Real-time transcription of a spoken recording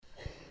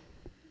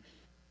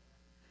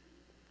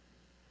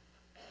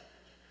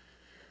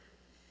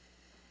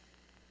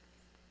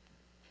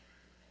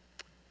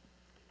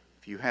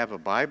If you have a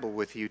Bible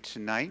with you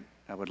tonight,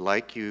 I would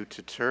like you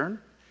to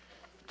turn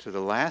to the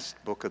last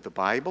book of the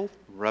Bible,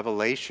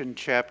 Revelation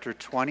chapter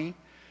 20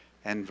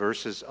 and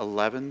verses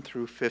 11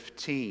 through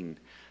 15.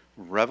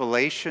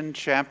 Revelation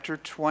chapter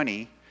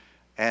 20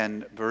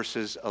 and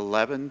verses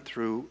 11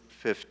 through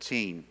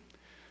 15.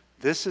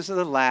 This is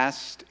the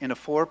last in a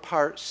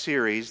four-part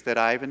series that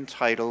I've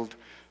entitled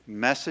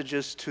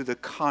Messages to the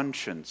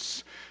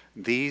Conscience.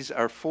 These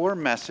are four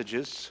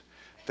messages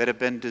that have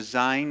been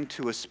designed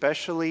to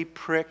especially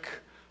prick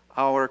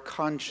our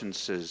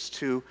consciences,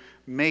 to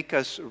make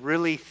us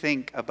really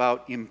think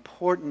about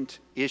important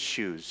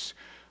issues,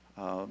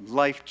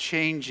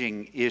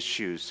 life-changing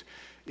issues,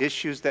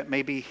 issues that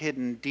may be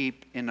hidden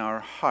deep in our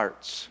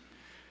hearts.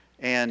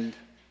 And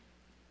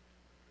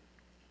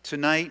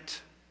tonight,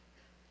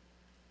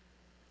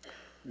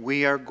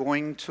 we are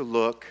going to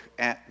look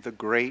at the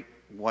Great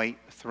White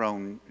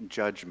Throne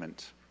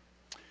Judgment.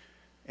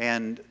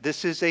 And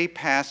this is a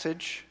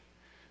passage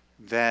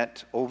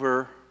that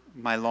over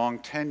my long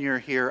tenure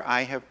here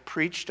I have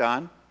preached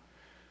on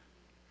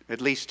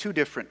at least two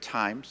different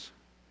times.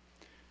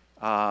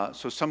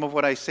 So some of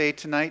what I say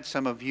tonight,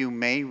 some of you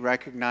may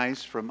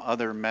recognize from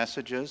other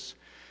messages.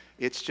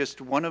 It's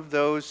just one of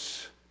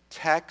those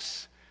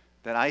texts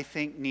that I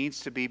think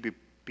needs to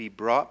be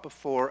brought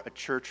before a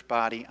church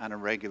body on a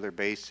regular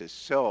basis.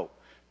 So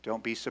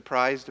don't be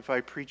surprised if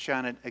I preach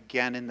on it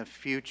again in the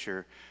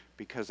future,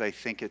 because I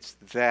think it's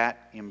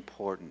that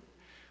important.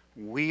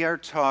 We are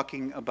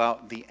talking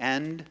about the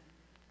end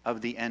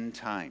of the end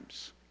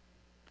times.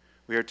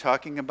 We are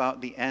talking about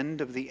the end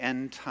of the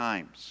end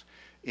times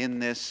in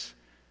this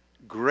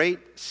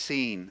great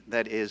scene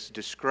that is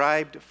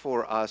described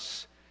for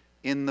us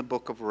in the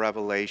book of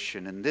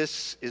Revelation. And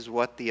this is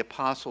what the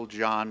Apostle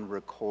John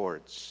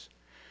records.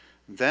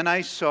 Then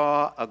I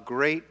saw a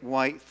great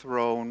white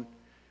throne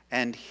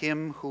and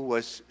him who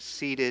was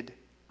seated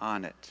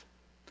on it.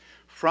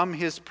 From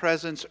his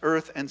presence,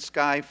 earth and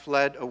sky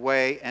fled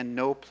away, and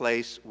no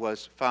place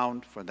was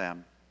found for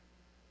them.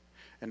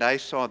 And I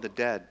saw the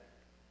dead,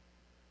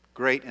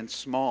 great and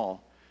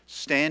small,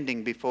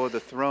 standing before the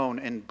throne,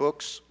 and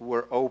books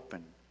were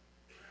open.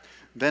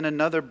 Then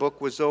another book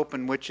was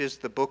opened, which is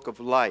the book of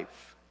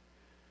life.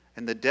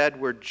 And the dead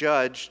were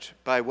judged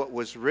by what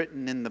was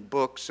written in the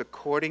books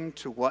according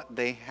to what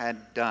they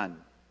had done.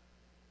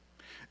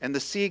 And the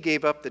sea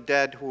gave up the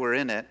dead who were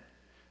in it.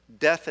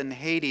 Death and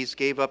Hades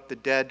gave up the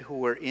dead who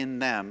were in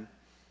them,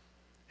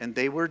 and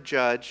they were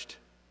judged,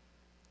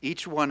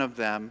 each one of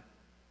them,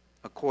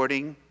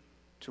 according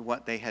to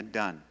what they had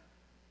done.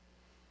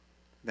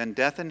 Then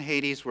death and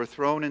Hades were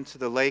thrown into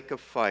the lake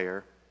of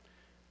fire.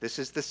 This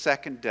is the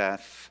second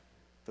death,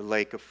 the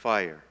lake of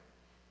fire.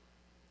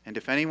 And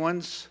if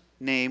anyone's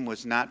name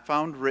was not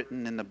found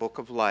written in the book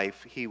of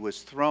life, he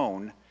was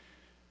thrown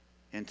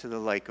into the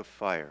lake of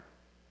fire.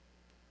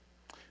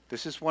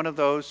 This is one of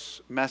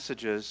those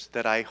messages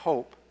that I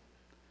hope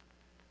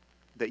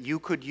that you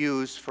could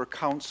use for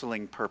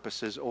counseling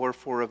purposes or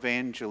for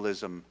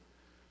evangelism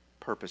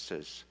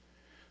purposes.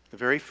 The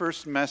very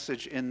first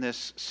message in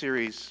this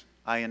series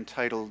I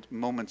entitled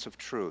Moments of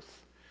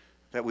Truth,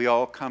 that we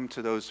all come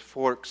to those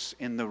forks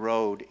in the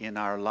road in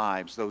our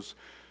lives, those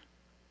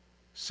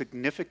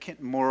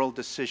significant moral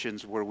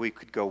decisions where we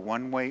could go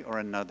one way or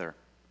another,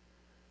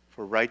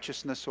 for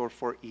righteousness or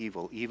for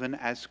evil, even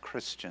as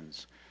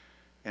Christians.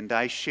 And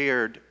I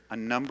shared a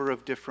number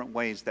of different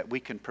ways that we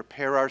can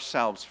prepare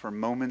ourselves for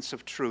moments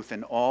of truth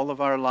in all of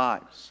our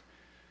lives.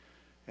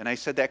 And I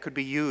said that could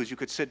be used. You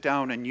could sit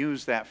down and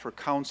use that for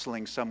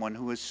counseling someone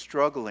who is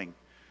struggling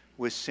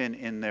with sin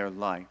in their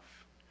life.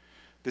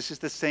 This is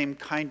the same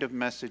kind of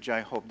message,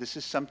 I hope. This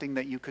is something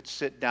that you could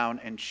sit down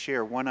and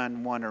share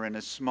one-on-one or in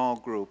a small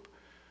group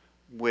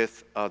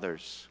with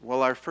others.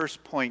 Well, our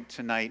first point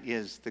tonight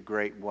is the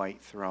Great White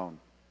Throne.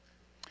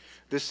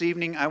 This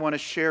evening, I want to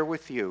share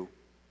with you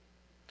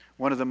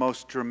one of the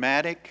most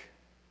dramatic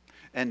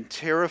and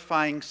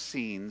terrifying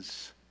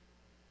scenes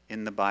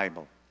in the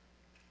Bible.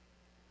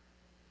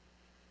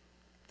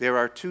 There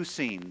are two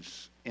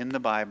scenes in the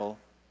Bible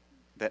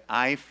that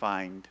I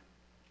find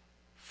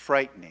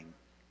frightening,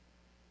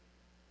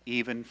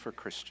 even for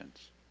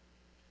Christians.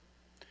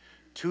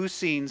 Two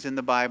scenes in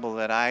the Bible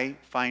that I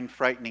find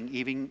frightening,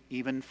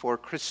 even for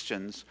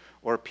Christians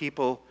or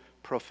people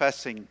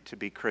professing to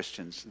be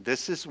Christians.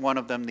 This is one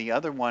of them. The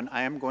other one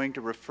I am going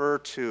to refer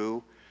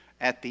to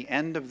at the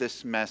end of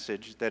this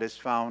message that is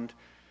found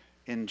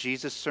in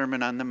Jesus'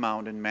 Sermon on the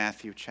Mount in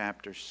Matthew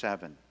chapter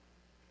 7.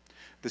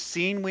 The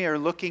scene we are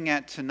looking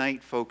at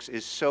tonight, folks,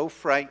 is so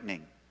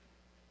frightening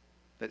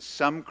that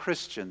some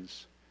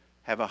Christians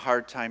have a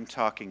hard time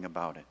talking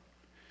about it.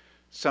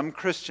 Some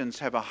Christians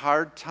have a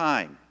hard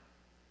time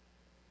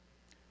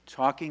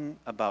talking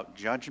about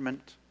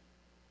judgment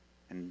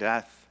and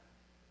death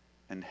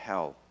and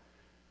hell.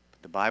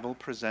 But the Bible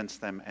presents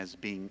them as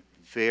being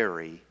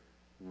very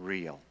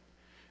real.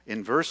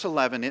 In verse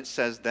 11 it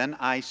says, "Then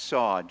I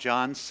saw,"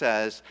 John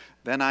says,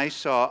 "Then I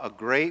saw a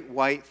great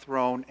white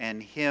throne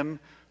and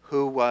him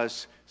who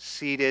was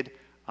seated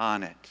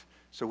on it."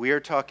 So we are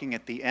talking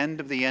at the end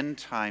of the end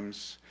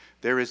times.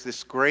 There is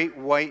this great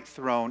white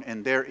throne,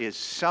 and there is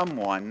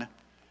someone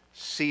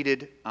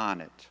seated on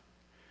it.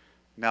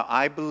 Now,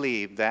 I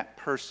believe that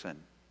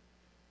person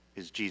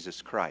is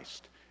Jesus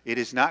Christ. It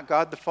is not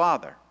God the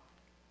Father.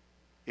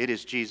 It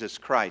is Jesus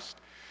Christ.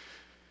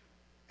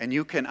 And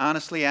you can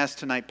honestly ask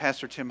tonight,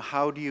 Pastor Tim,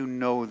 how do you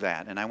know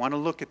that? And I want to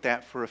look at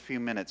that for a few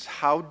minutes.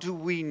 How do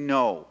we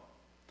know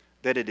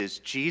that it is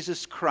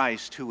Jesus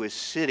Christ who is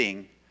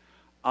sitting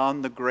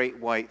on the great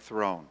white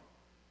throne?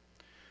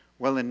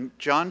 Well, in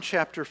John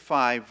chapter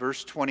 5,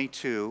 verse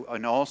 22,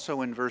 and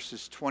also in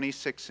verses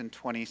 26 and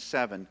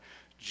 27,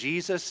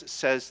 Jesus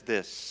says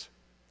this,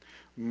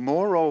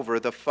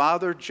 "Moreover, the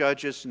Father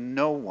judges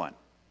no one,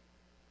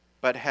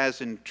 but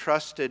has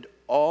entrusted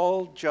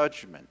all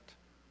judgment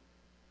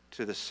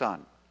to the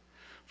Son.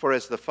 For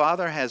as the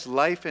Father has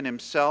life in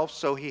himself,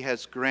 so he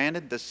has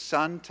granted the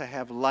Son to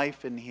have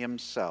life in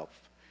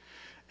himself.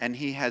 And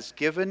he has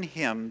given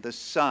him, the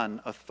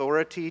Son,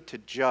 authority to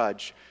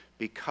judge,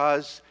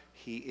 because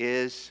he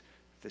is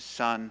the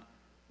Son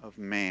of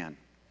Man."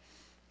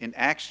 In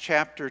Acts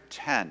chapter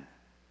 10,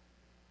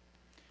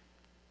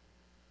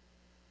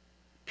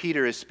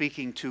 Peter is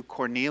speaking to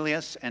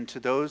Cornelius and to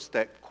those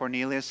that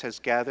Cornelius has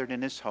gathered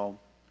in his home.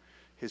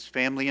 His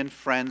family and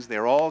friends,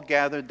 they're all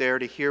gathered there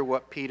to hear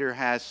what Peter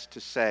has to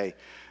say.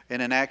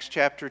 And in Acts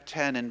chapter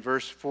 10 and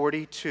verse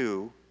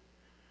 42,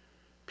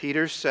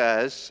 Peter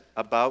says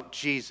about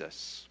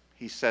Jesus,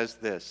 he says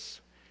this,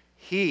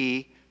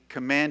 "He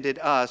commanded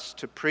us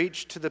to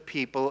preach to the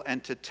people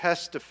and to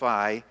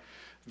testify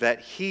that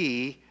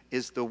he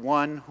is the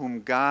one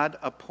whom God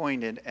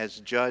appointed as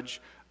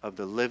judge of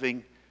the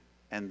living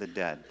and the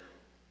dead."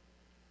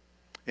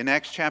 In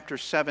Acts chapter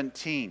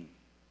 17,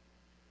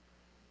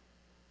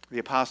 the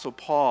Apostle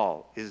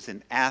Paul is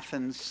in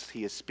Athens.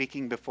 He is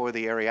speaking before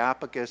the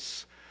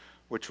Areopagus,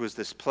 which was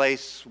this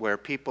place where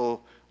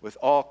people with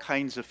all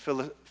kinds of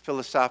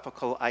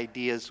philosophical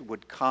ideas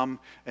would come,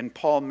 and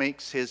Paul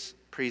makes his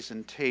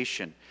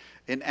presentation.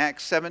 In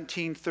Acts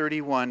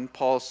 17:31,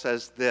 Paul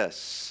says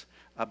this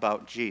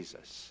about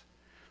Jesus.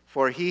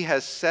 "For he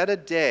has set a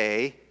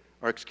day,"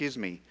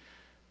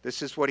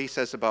 this is what he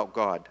says about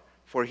God.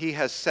 "For he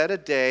has set a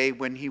day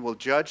when he will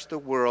judge the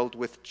world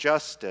with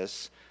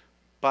justice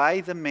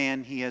by the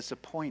man he has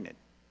appointed.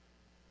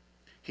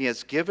 He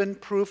has given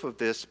proof of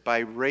this by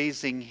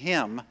raising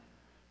him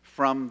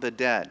from the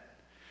dead."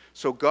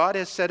 So God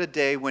has set a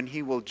day when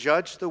he will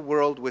judge the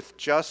world with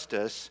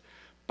justice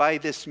by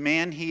this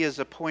man he has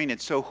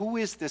appointed. So who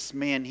is this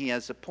man he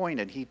has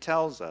appointed? He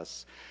tells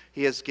us.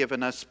 He has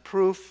given us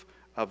proof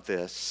of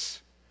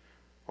this,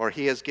 or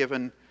he has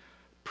given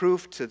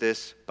proof to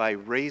this by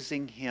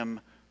raising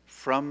him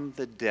from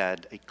the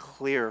dead, a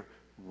clear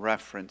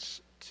reference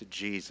to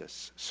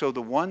Jesus. So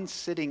the one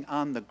sitting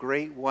on the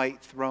great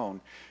white throne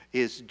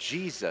is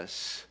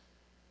Jesus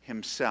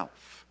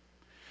himself.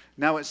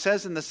 Now it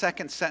says in the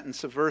second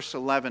sentence of verse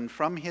 11,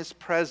 "From his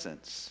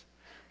presence,"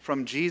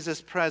 from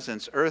Jesus'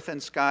 presence, "earth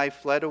and sky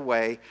fled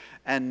away,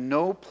 and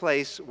no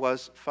place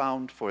was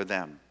found for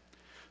them."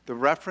 The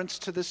reference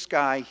to the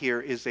sky here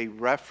is a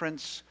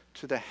reference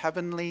to the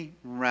heavenly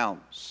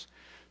realms.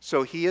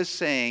 So he is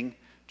saying,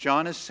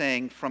 John is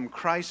saying, from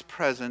Christ's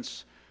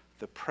presence,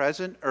 the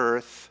present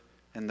earth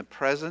and the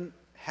present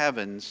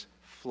heavens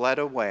fled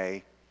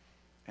away,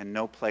 and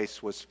no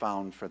place was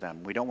found for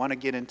them. We don't want to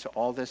get into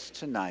all this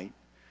tonight.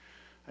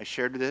 I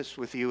shared this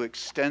with you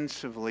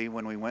extensively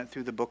when we went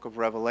through the book of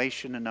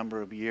Revelation a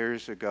number of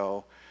years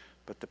ago.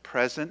 But the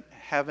present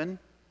heaven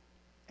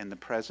and the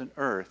present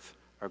earth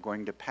are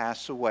going to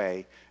pass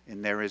away,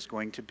 and there is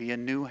going to be a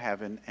new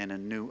heaven and a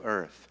new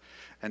earth.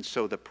 And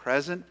so the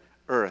present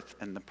earth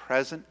and the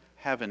present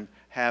heaven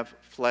have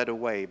fled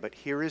away. But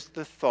here is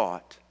the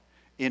thought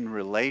in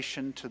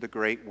relation to the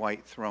great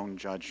white throne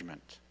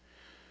judgment.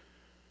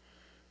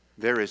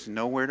 There is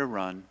nowhere to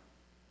run,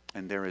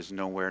 and there is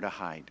nowhere to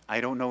hide.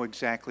 I don't know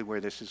exactly where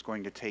this is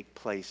going to take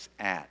place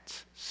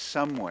at.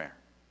 Somewhere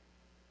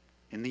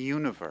in the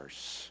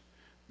universe,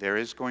 there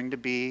is going to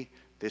be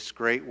this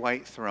great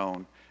white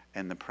throne,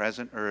 and the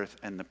present earth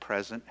and the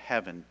present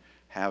heaven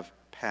have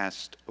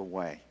passed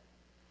away.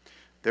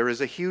 There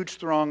is a huge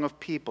throng of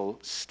people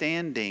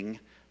standing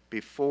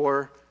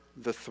before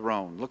the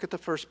throne. Look at the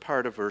first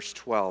part of verse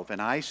 12.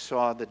 "And I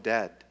saw the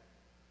dead,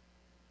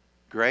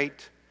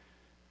 great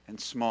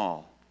and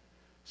small,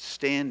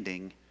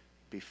 standing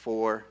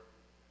before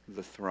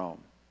the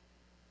throne."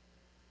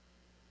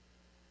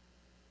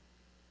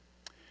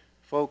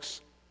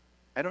 Folks,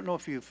 I don't know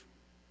if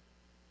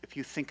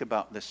you think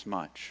about this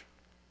much,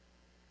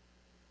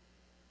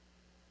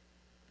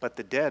 but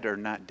the dead are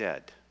not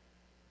dead.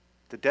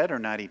 The dead are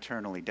not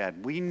eternally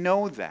dead. We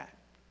know that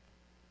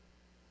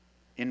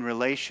in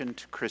relation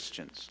to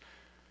Christians.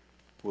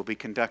 We'll be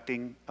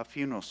conducting a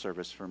funeral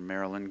service for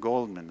Marilyn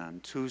Goldman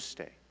on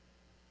Tuesday.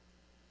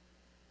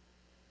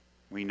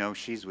 We know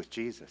she's with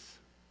Jesus.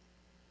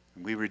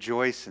 And we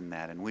rejoice in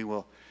that, and we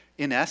will,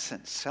 in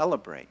essence,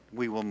 celebrate.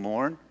 We will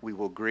mourn, we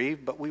will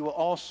grieve, but we will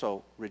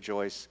also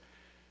rejoice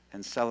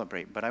and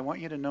celebrate. But I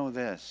want you to know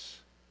this.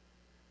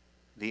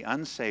 the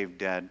unsaved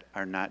dead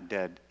are not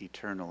dead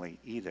eternally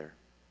either.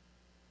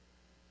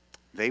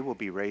 They will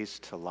be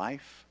raised to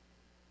life,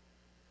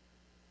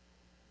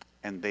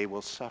 and they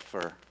will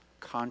suffer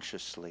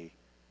consciously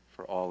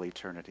for all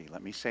eternity.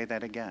 Let me say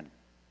that again.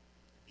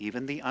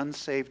 Even the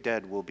unsaved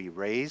dead will be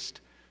raised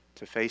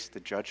to face the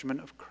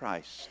judgment of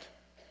Christ,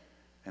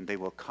 and they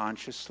will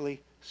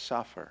consciously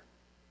suffer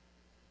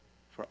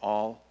for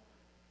all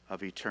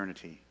of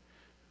eternity.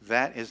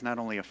 That is not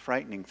only a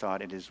frightening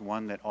thought, it is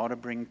one that ought to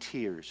bring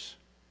tears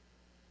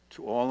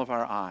to all of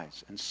our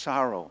eyes and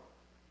sorrow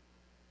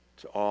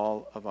to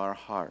all of our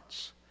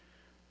hearts.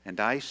 And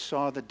I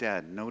saw the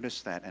dead,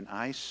 notice that, and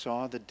I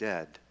saw the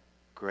dead,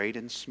 great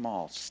and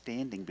small,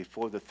 standing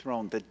before the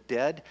throne. The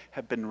dead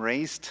have been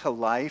raised to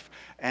life,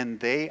 and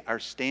they are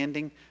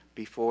standing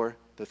before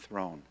the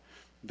throne.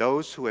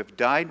 Those who have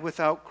died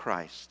without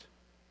Christ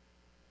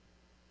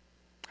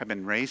have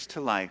been raised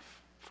to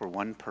life for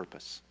one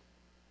purpose: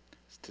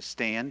 to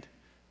stand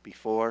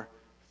before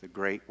the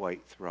great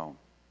white throne.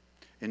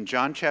 In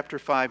John chapter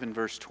 5 and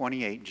verse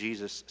 28,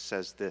 Jesus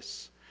says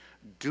this,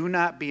 "Do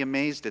not be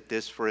amazed at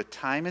this, for a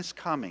time is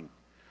coming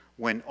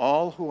when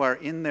all who are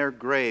in their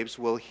graves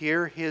will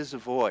hear his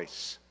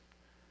voice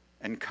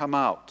and come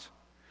out.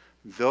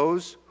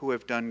 Those who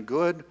have done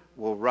good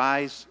will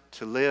rise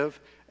to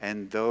live,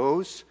 and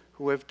those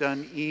who have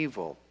done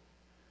evil,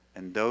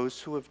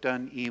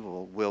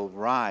 will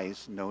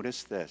rise,"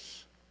 notice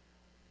this,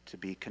 "to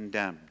be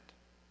condemned."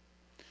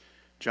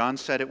 John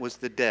said it was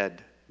the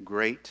dead,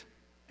 great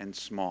and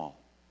small.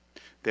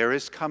 There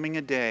is coming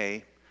a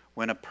day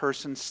when a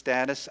person's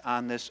status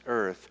on this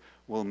earth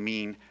will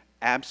mean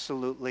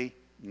absolutely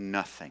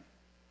nothing.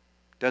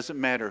 Doesn't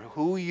matter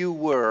who you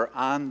were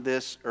on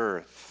this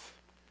earth,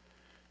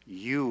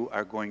 you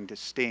are going to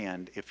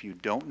stand. If you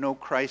don't know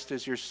Christ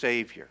as your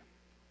Savior,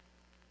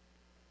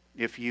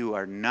 if you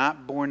are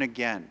not born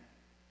again,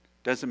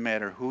 doesn't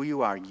matter who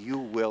you are, you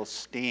will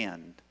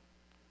stand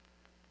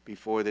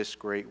before this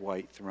great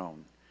white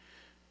throne.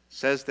 It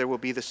says there will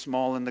be the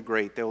small and the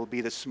great. There will be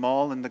the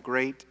small and the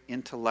great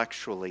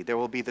intellectually. There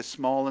will be the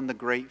small and the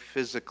great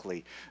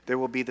physically. There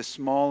will be the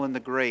small and the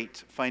great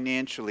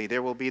financially.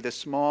 There will be the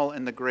small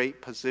and the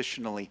great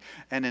positionally.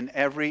 And in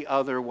every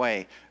other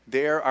way,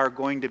 there are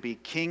going to be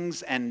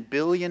kings and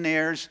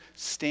billionaires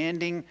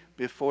standing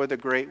before the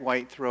great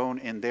white throne,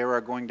 and there are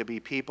going to be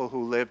people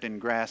who lived in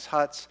grass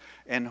huts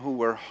and who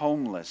were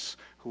homeless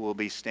who will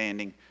be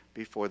standing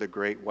before the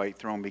great white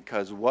throne,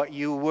 because what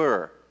you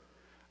were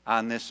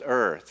on this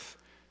earth,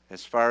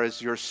 as far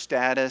as your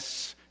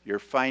status, your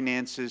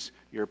finances,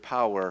 your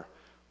power,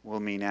 will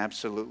mean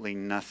absolutely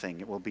nothing.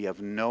 It will be of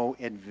no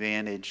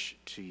advantage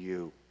to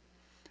you.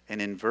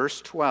 And in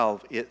verse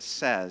 12 it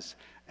says,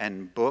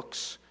 "And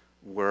books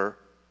were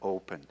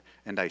opened.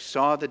 And I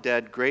saw the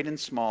dead, great and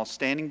small,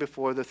 standing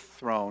before the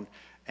throne,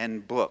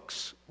 and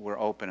books were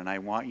open." And I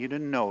want you to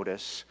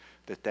notice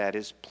that that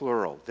is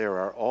plural. There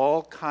are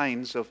all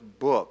kinds of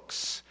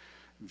books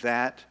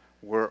that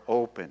were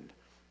opened.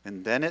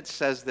 And then it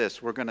says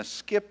this. We're going to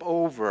skip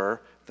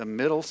over the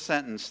middle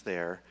sentence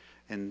there,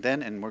 and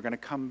we're going to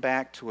come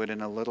back to it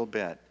in a little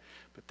bit.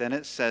 But then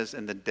it says,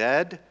 "And the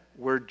dead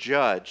were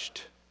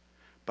judged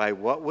by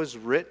what was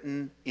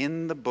written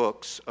in the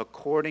books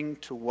according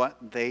to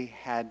what they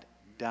had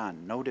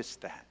done." Notice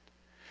that.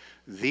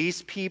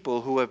 These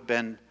people who have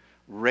been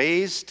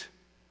raised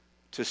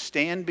to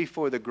stand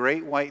before the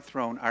great white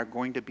throne are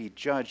going to be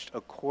judged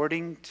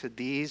according to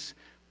these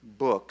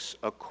books,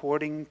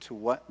 according to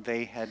what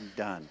they had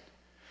done.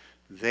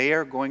 They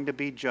are going to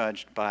be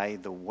judged by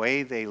the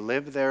way they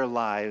live their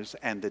lives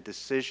and the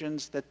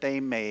decisions that they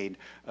made,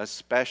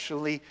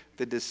 especially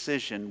the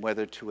decision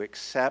whether to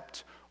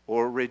accept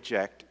or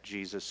reject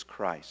Jesus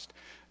Christ.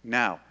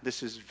 Now,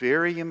 this is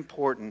very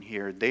important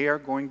here. They are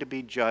going to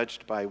be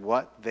judged by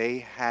what they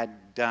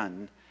had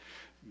done.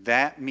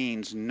 That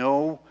means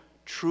no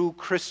true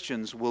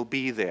Christians will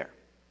be there.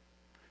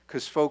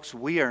 Because, folks,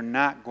 we are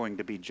not going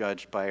to be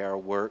judged by our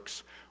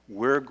works.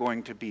 We're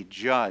going to be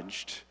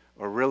judged,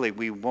 or really,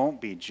 we won't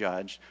be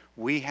judged.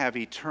 We have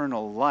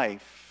eternal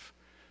life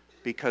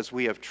because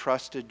we have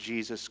trusted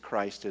Jesus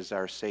Christ as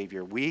our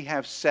Savior. We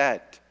have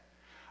said,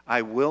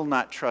 "I will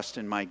not trust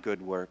in my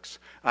good works.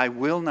 I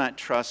will not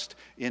trust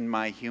in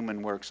my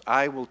human works.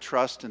 I will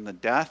trust in the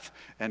death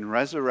and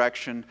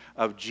resurrection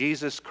of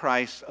Jesus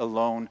Christ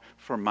alone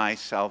for my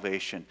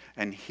salvation."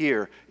 And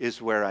here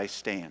is where I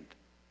stand.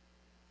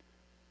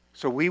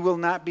 So we will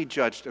not be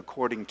judged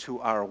according to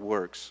our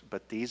works,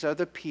 but these are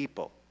the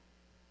people.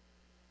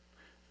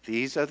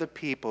 These are the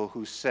people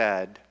who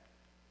said,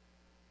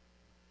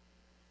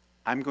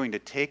 "I'm going to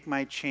take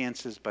my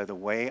chances by the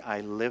way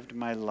I lived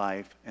my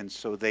life," and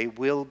so they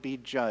will be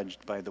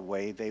judged by the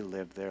way they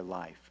lived their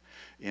life.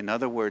 In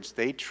other words,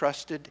 they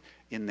trusted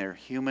in their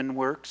human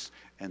works,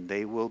 and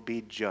they will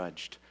be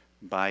judged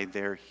by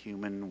their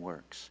human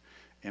works.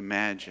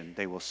 Imagine,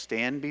 they will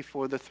stand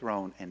before the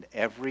throne, and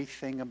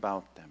everything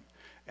about them,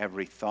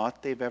 every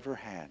thought they've ever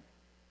had,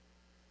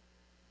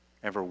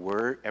 every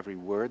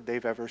word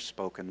they've ever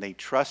spoken. They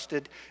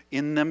trusted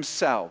in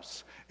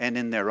themselves and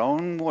in their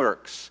own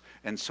works,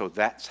 and so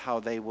that's how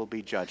they will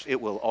be judged. It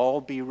will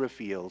all be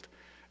revealed,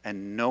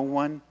 and no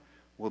one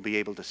will be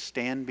able to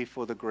stand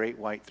before the great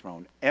white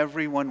throne.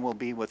 Everyone will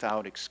be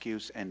without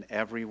excuse, and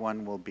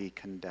everyone will be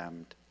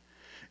condemned.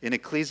 In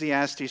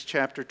Ecclesiastes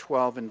chapter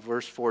 12 and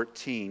verse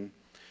 14,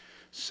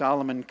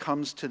 Solomon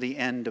comes to the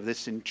end of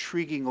this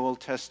intriguing Old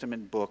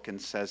Testament book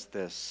and says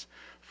this: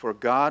 "For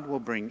God will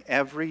bring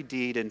every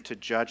deed into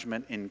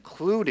judgment,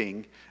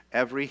 including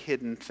every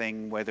hidden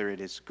thing, whether it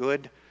is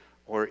good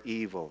or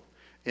evil."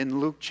 In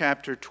Luke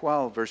chapter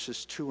 12,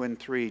 verses 2 and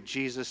 3,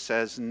 Jesus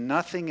says,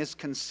 "Nothing is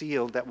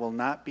concealed that will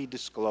not be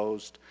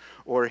disclosed,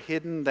 or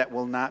hidden that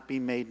will not be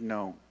made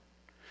known.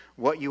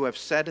 What you have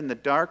said in the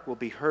dark will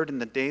be heard in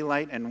the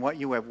daylight, and what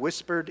you have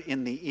whispered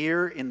in the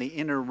ear in the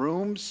inner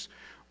rooms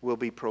will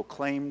be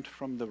proclaimed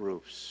from the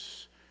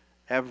roofs."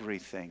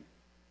 Everything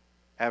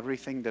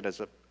that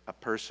a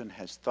person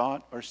has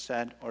thought or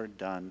said or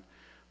done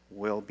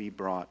will be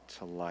brought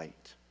to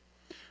light.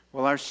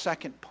 Well, our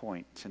second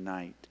point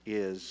tonight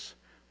is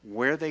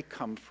where they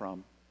come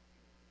from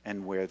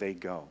and where they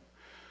go.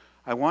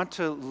 I want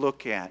to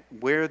look at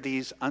where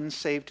these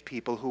unsaved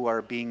people who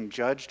are being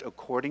judged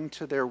according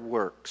to their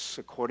works,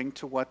 according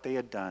to what they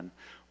had done,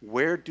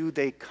 where do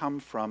they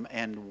come from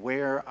and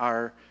where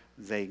are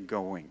they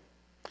going?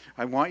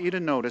 I want you to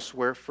notice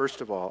where, first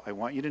of all, I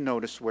want you to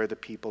notice where the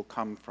people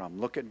come from.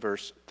 Look at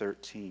verse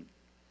 13.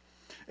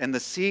 "And the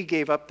sea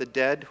gave up the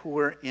dead who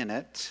were in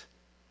it.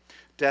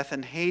 Death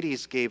and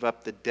Hades gave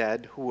up the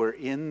dead who were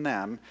in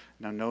them."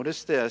 Now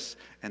notice this: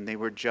 "And they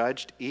were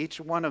judged, each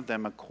one of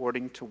them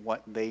according to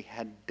what they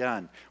had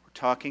done." We're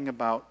talking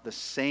about the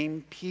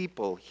same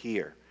people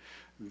here.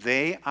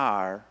 They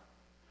are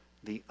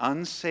the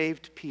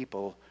unsaved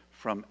people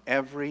from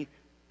every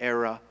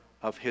era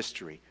of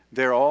history.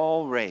 They're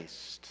all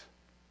raised.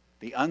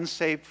 The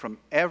unsaved from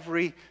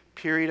every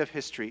period of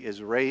history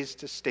is raised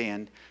to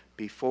stand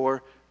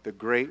before the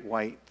great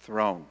white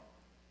throne.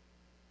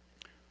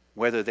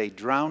 Whether they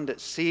drowned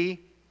at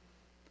sea,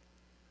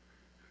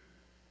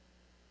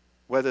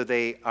 whether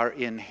they are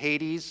in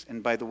Hades,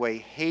 and by the way,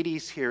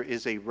 Hades here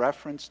is a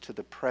reference to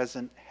the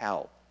present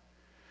hell.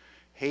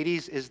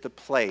 Hades is the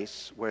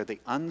place where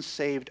the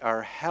unsaved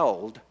are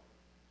held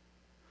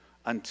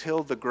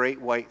until the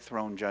great white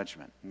throne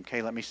judgment.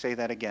 Okay, let me say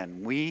that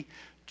again. We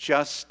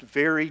just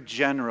very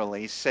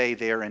generally say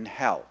they're in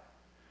hell.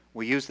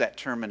 We use that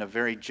term in a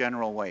very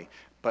general way.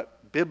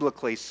 But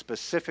biblically,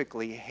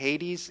 specifically,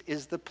 Hades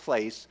is the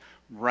place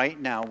right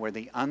now where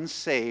the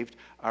unsaved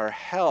are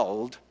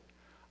held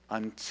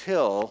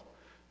until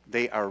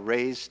they are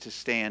raised to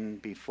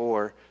stand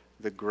before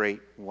the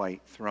great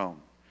white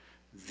throne.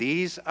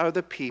 These are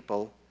the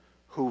people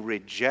who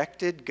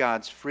rejected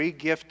God's free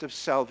gift of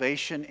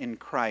salvation in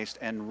Christ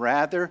and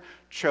rather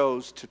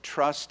chose to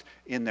trust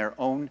in their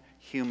own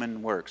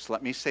human works.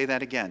 Let me say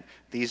that again.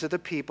 These are the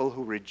people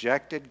who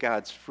rejected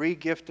God's free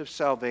gift of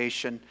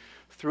salvation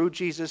through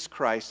Jesus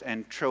Christ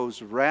and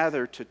chose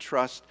rather to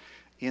trust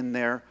in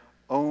their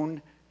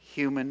own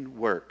human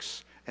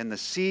works. "And the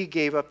sea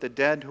gave up the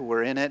dead who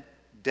were in it.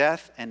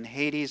 Death and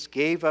Hades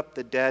gave up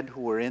the dead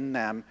who were in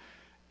them,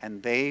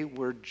 and they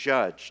were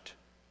judged,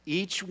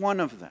 each one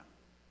of them,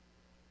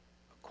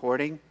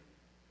 according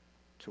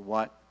to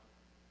what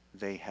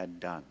they had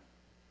done."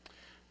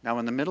 Now,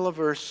 in the middle of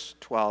verse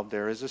 12,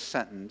 there is a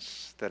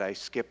sentence that I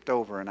skipped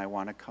over, and I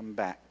want to come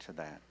back to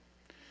that.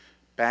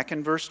 Back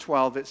in verse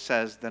 12, it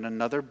says, "Then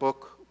another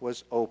book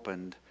was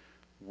opened,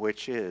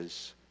 which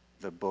is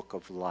the book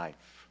of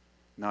life."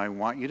 Now, I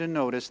want you to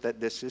notice that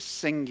this is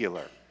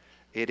singular.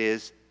 It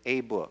is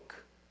a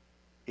book.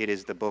 It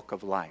is the book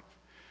of life.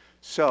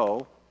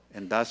 So,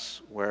 and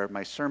thus where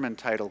my sermon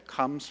title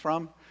comes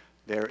from,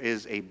 there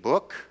is a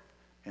book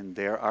and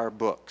there are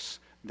books.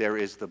 There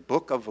is the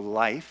book of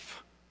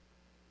life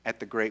at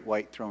the great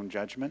white throne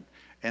judgment,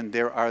 and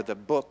there are the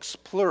books,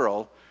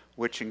 plural,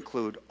 which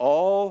include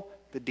all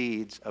the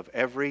deeds of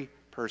every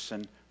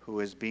person who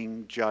is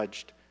being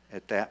judged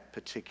at that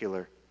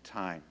particular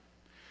time.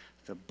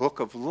 The book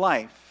of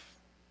life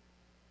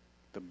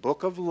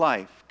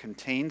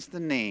contains the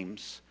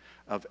names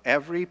of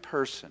every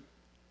person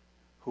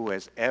who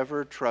has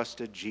ever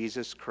trusted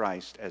Jesus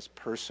Christ as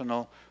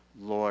personal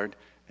Lord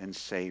and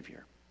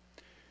Savior.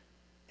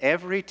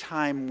 Every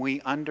time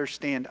we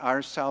understand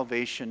our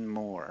salvation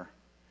more,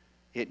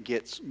 it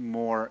gets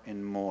more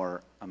and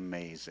more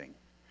amazing.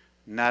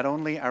 Not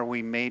only are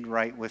we made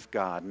right with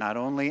God, not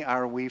only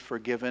are we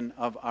forgiven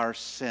of our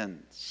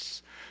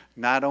sins,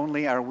 not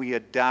only are we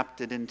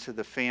adopted into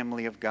the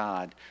family of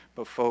God,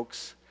 but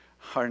folks,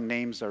 our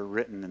names are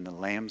written in the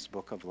Lamb's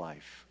Book of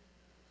Life.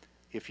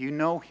 If you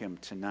know Him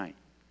tonight,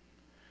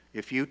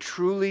 if you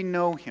truly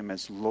know Him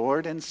as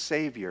Lord and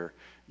Savior,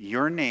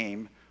 your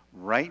name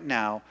right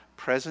now,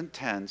 present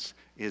tense,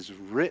 is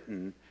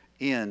written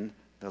in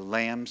the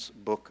Lamb's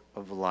Book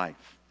of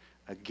Life.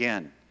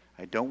 Again,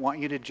 I don't want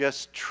you to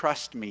just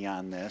trust me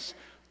on this.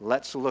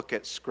 Let's look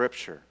at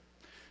Scripture.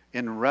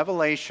 In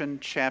Revelation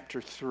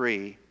chapter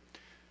 3,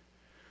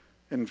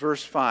 In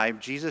verse 5,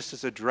 Jesus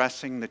is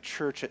addressing the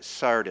church at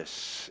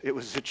Sardis. It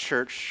was a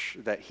church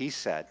that he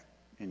said,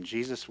 in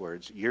Jesus'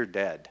 words, you're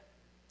dead.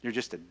 You're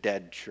just a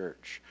dead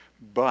church.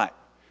 But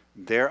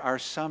there are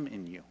some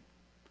in you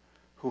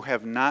who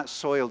have not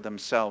soiled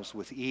themselves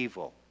with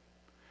evil,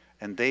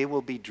 and they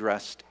will be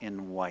dressed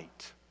in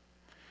white.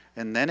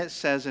 And then it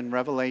says in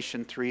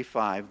Revelation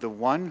 3:5, the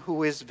one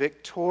who is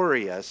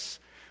victorious,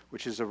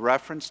 which is a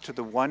reference to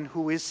the one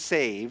who is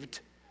saved,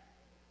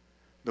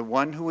 the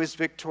one who is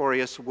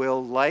victorious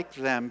will, like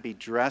them, be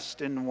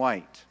dressed in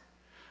white.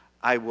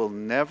 I will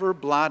never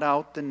blot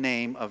out the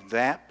name of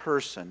that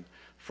person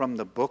from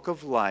the book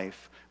of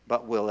life,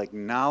 but will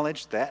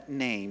acknowledge that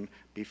name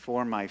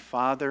before my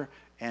Father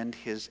and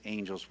his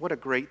angels. What a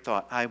great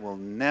thought. I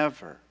want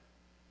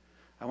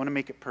to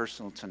make it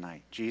personal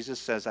tonight. Jesus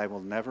says, I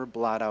will never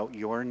blot out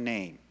your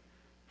name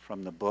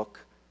from the book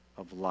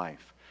of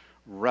life.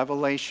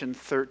 Revelation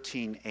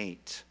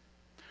 13:8.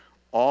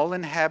 All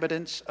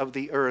inhabitants of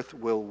the earth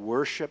will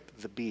worship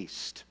the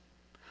beast,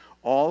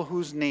 all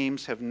whose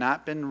names have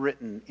not been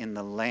written in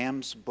the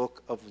Lamb's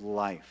book of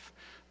life,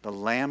 the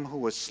Lamb who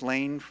was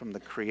slain from the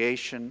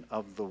creation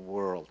of the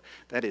world.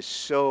 That is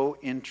so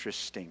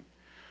interesting.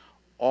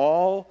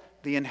 All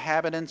the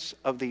inhabitants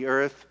of the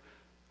earth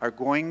are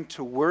going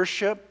to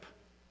worship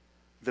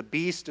the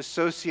beast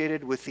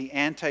associated with the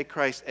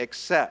Antichrist,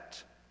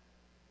 except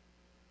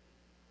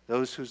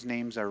those whose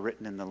names are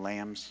written in the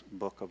Lamb's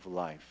book of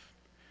life.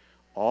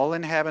 All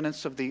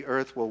inhabitants of the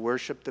earth will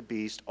worship the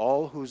beast,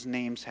 all whose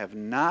names have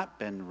not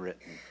been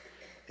written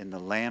in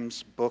the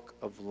Lamb's book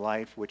of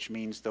life, which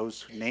means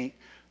those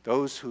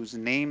whose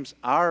names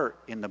are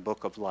in the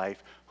book of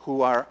life,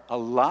 who are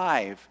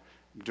alive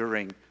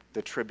during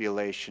the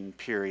tribulation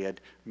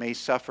period, may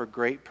suffer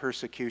great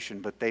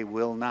persecution, but they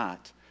will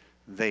not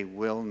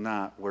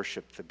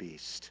worship the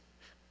beast.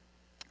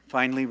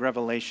 Finally,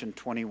 Revelation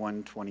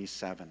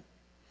 21:27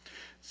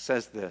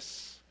 says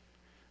this,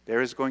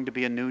 there is going to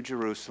be a new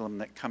Jerusalem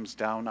that comes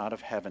down out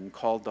of heaven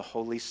called the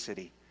Holy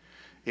City.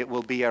 It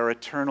will be our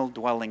eternal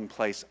dwelling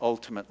place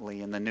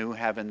ultimately in the new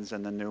heavens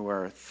and the new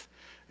earth.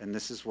 And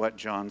this is what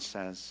John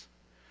says,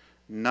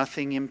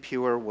 nothing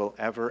impure will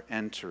ever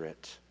enter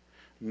it,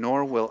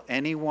 nor will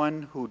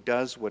anyone who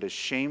does what is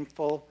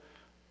shameful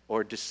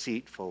or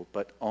deceitful,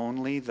 but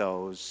only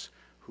those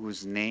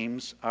whose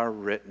names are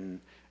written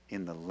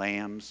in the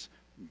Lamb's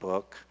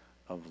book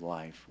of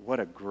life. What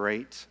a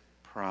great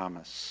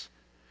promise.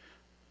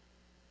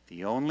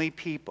 The only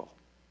people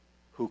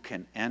who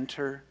can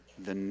enter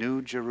the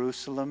new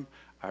Jerusalem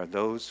are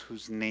those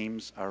whose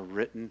names are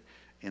written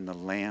in the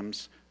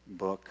Lamb's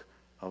book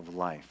of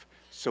life.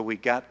 So we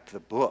got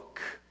the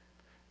book,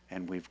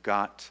 and we've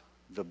got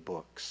the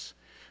books.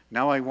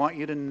 Now I want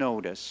you to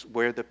notice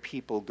where the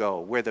people go,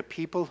 where the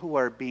people who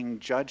are being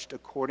judged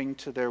according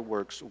to their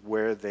works,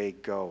 where they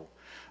go.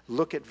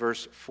 Look at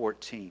verse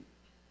 14.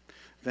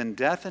 Then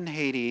death and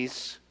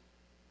Hades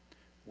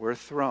were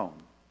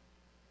thrown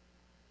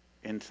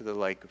into the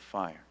lake of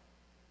fire.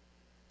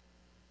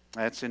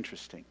 That's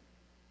interesting.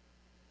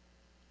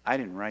 I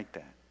didn't write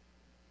that.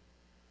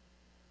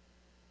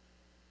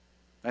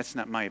 That's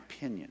not my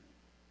opinion.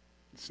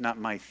 It's not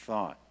my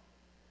thought.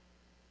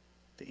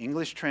 The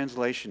English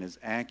translation is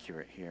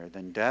accurate here.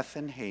 Then death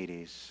and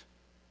Hades,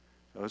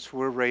 those who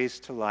were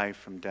raised to life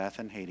from death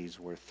and Hades,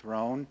 were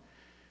thrown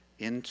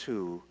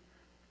into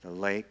the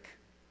lake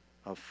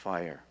of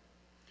fire.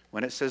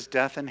 When it says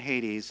death and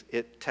Hades,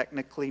 it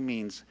technically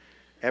means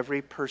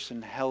every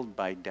person held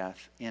by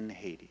death in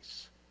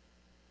Hades.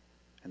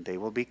 And they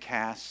will be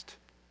cast,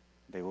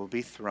 they will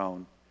be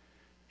thrown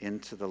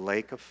into the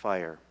lake of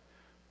fire,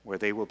 where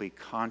they will be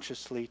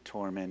consciously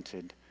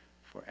tormented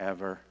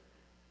forever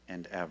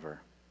and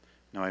ever.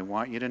 Now I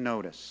want you to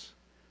notice,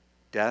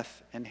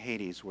 death and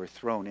Hades were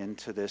thrown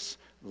into this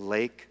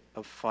lake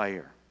of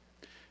fire.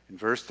 In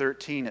verse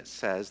 13 it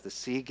says, the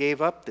sea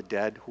gave up the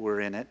dead who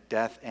were in it.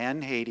 Death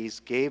and Hades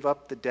gave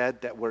up the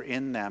dead that were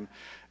in them,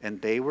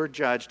 and they were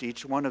judged,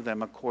 each one of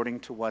them,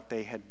 according to what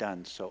they had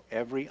done. So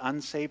every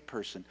unsaved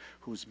person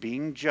who's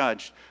being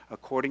judged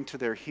according to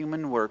their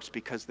human works,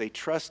 because they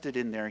trusted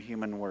in their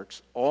human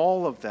works,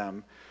 all of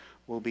them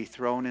will be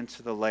thrown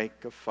into the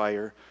lake of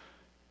fire.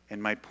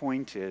 And my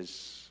point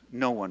is,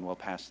 no one will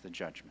pass the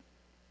judgment.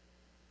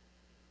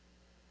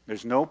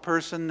 There's no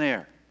person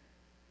there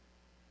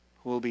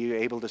who will be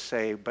able to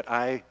say, but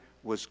I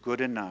was good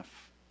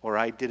enough, or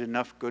I did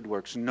enough good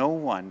works. No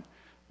one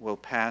will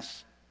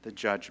pass the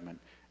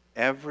judgment.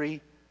 Every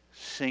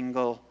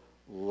single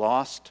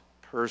lost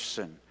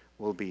person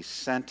will be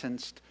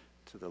sentenced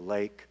to the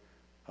lake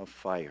of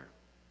fire.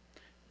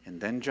 And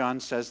then John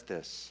says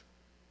this.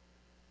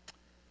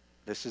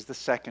 This is the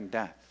second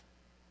death,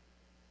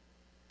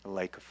 the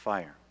lake of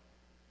fire.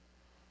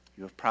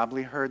 You have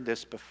probably heard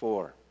this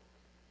before,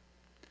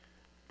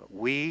 but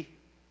we,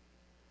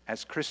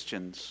 as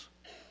Christians,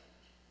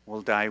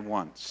 will die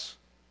once,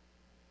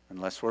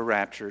 unless we're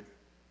raptured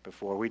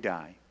before we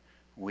die.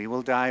 We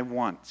will die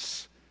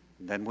once,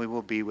 and then we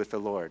will be with the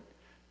Lord.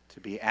 To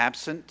be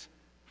absent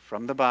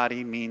from the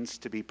body means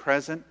to be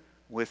present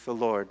with the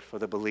Lord for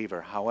the believer.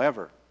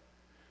 However,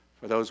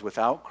 for those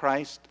without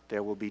Christ,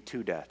 there will be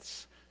two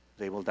deaths.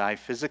 They will die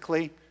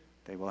physically,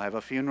 they will have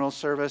a funeral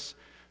service,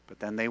 but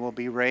then they will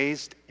be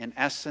raised, in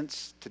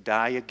essence, to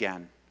die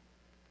again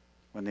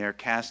when they are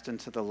cast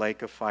into the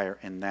lake of fire.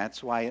 And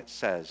that's why it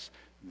says,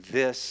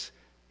 this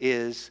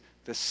is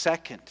the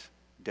second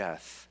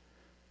death,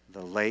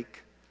 the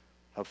lake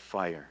of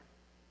fire.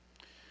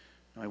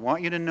 Now, I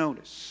want you to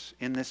notice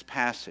in this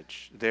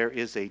passage, there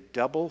is a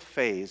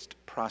double-phased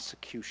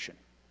prosecution.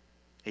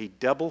 A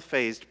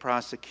double-phased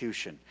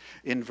prosecution.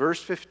 In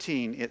verse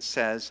 15, it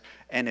says,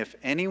 and if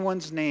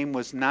anyone's name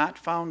was not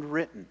found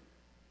written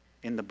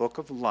in the book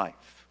of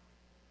life,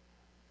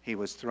 he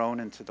was thrown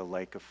into the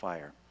lake of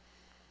fire.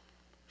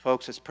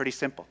 Folks, it's pretty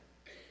simple.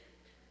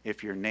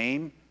 If your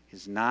name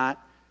is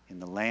not in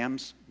the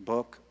Lamb's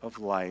book of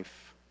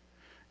life,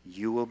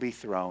 you will be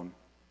thrown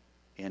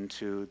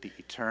into the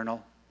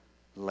eternal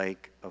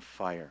lake of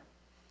fire.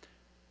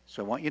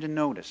 So I want you to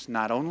notice,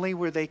 not only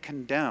were they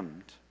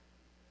condemned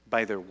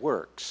by their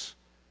works,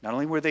 not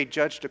only were they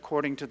judged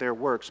according to their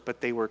works,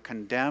 but they were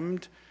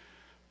condemned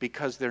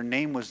because their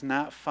name was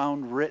not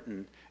found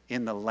written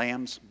in the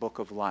Lamb's book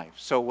of life.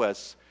 So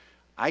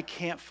I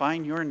can't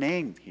find your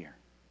name here.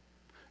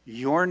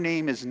 Your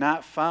name is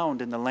not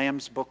found in the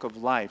Lamb's book of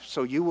life.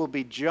 So you will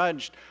be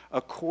judged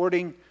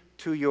according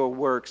to your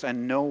works,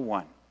 and no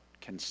one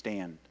can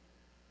stand.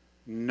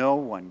 No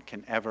one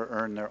can ever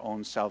earn their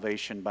own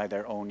salvation by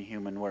their own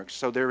human works.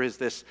 So there is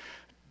this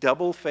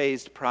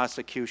double-phased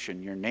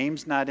prosecution. Your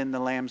name's not in the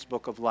Lamb's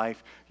book of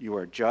life. You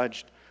are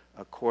judged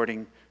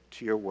according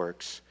to your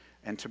works.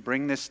 And to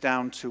bring this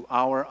down to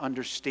our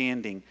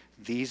understanding,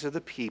 these are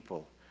the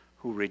people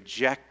who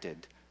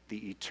rejected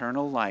the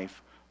eternal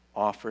life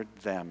offered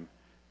them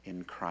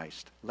in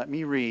Christ. Let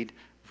me read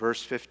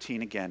verse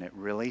 15 again. It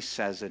really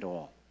says it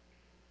all.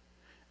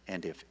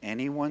 And if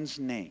anyone's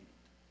name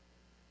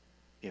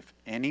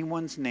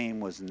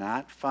was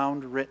not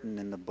found written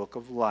in the book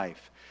of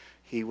life,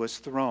 he was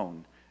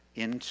thrown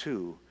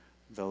into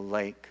the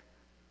lake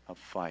of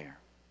fire.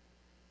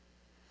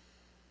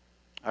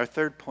 Our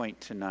third point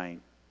tonight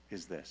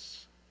is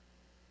this.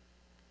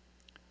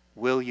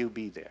 Will you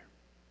be there?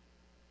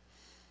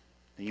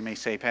 You may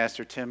say,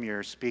 Pastor Tim,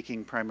 you're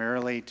speaking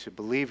primarily to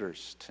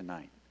believers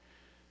tonight,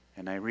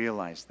 and I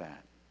realize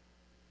that.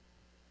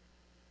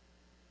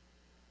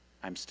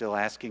 I'm still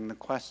asking the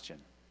question,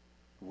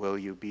 will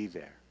you be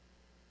there?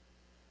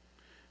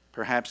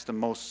 Perhaps the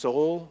most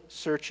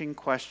soul-searching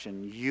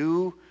question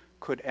you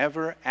could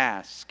ever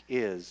ask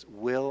is,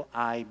 will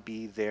I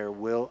be there?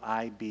 Will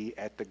I be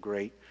at the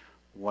great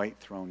white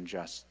throne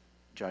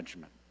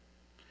judgment?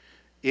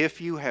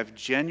 If you have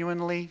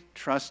genuinely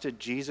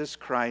trusted Jesus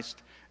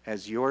Christ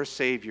as your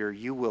Savior,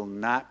 you will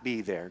not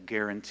be there,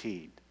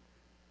 guaranteed.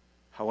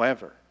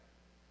 However,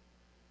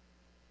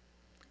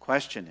 the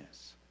question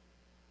is,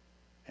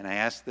 and I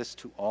ask this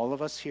to all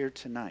of us here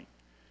tonight,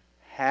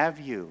 have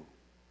you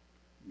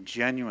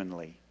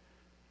genuinely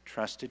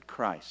trusted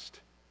Christ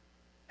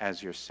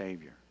as your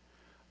Savior?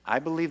 I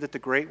believe that the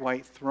great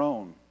white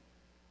throne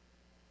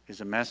is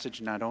a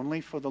message not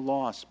only for the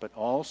lost, but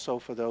also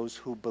for those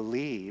who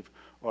believe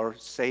or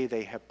say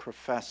they have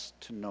professed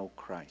to know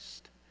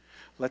Christ.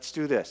 Let's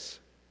do this.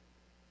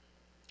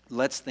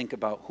 Let's think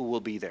about who will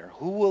be there.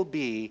 Who will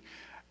be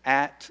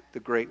at the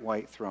great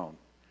white throne?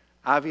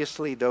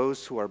 Obviously,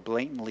 those who are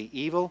blatantly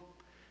evil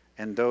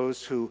and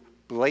those who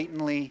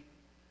blatantly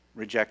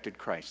rejected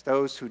Christ.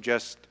 Those who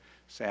just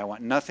say, I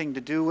want nothing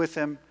to do with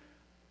him,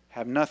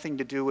 have nothing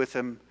to do with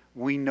him.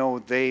 We know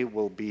they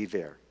will be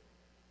there.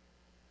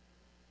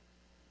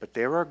 But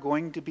there are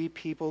going to be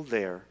people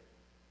there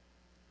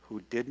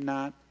who did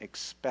not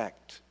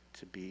expect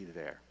to be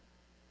there.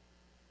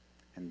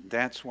 And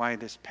that's why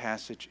this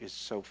passage is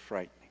so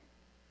frightening.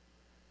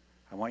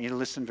 I want you to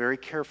listen very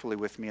carefully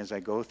with me as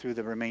I go through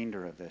the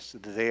remainder of this.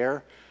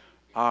 There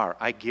are,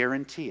 I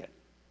guarantee it,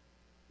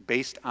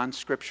 based on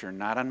Scripture,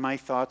 not on my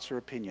thoughts or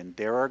opinion,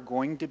 there are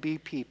going to be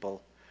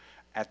people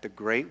at the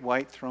great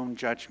white throne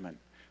judgment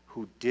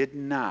who did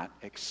not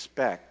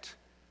expect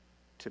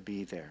to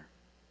be there.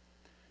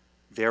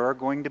 There are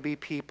going to be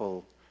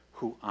people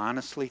who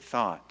honestly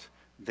thought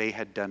they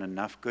had done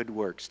enough good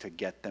works to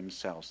get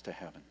themselves to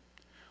heaven.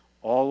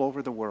 All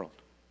over the world.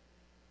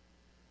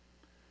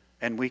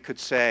 And we could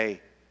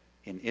say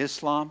in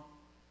Islam,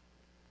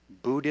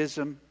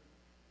 Buddhism,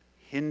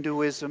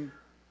 Hinduism,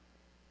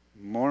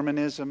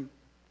 Mormonism,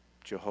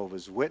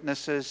 Jehovah's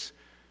Witnesses.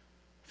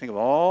 Think of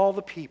all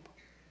the people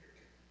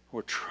who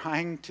are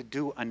trying to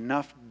do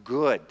enough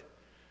good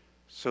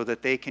so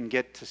that they can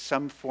get to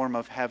some form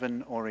of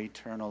heaven or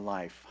eternal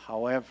life.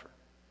 However,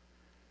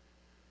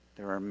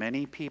 there are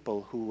many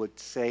people who would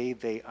say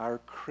they are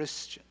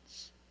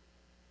Christians.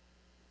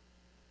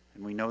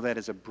 And we know that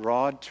is a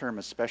broad term,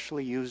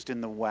 especially used in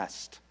the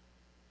West.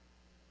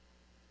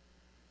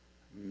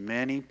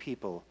 Many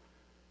people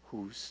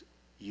who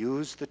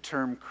use the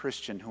term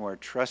Christian, who are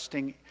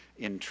trusting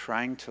in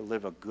trying to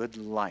live a good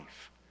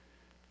life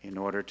in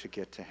order to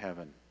get to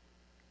heaven,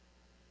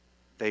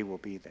 they will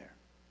be there.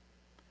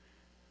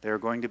 There are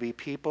going to be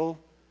people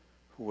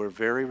who were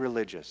very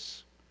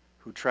religious,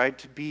 who tried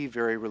to be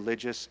very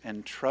religious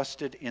and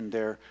trusted in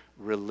their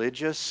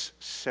religious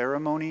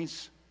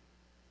ceremonies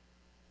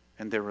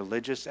and their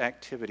religious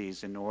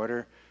activities in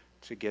order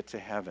to get to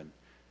heaven.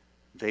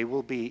 They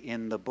will be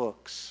in the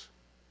books,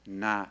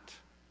 not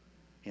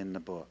in the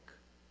book.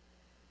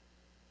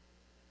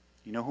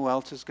 You know who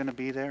else is going to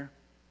be there?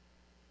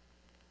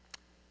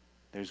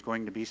 There's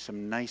going to be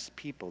some nice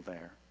people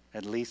there,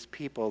 at least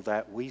people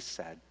that we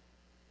said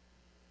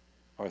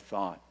or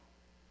thought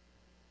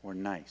were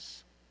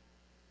nice.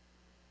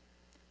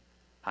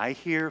 I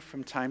hear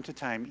from time to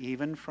time,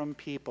 even from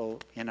people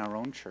in our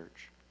own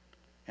church,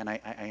 and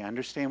I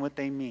understand what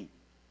they mean.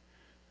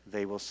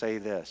 They will say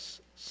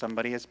this: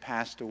 somebody has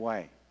passed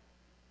away.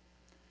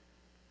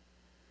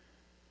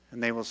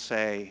 And they will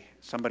say,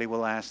 somebody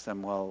will ask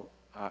them, well,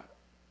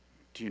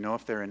 do you know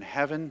if they're in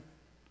heaven?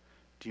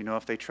 Do you know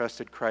if they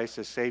trusted Christ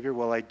as Savior?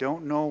 Well, I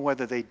don't know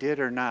whether they did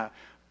or not,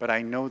 but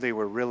I know they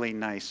were really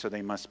nice, so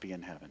they must be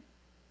in heaven.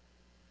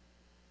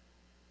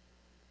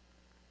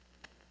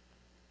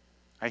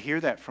 I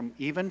hear that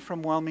even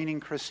from well-meaning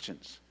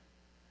Christians.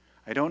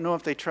 I don't know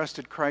if they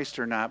trusted Christ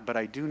or not, but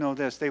I do know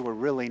this: they were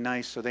really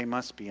nice, so they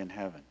must be in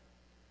heaven.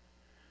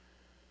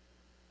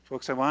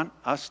 Folks, I want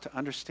us to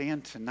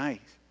understand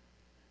tonight,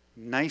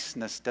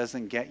 niceness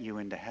doesn't get you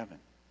into heaven.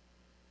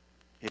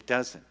 It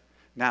doesn't.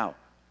 Now,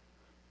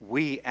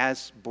 we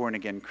as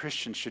born-again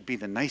Christians should be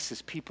the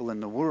nicest people in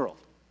the world.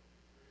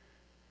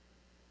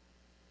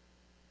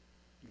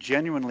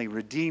 Genuinely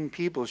redeemed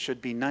people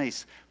should be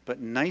nice, but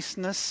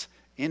niceness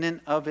in and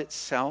of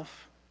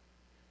itself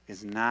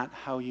is not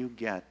how you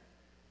get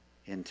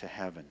into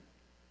heaven.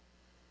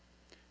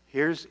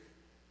 Here's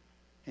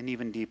an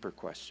even deeper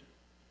question.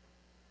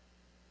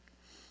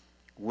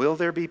 Will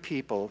there be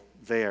people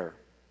there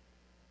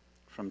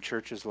from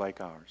churches like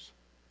ours?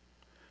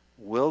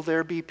 Will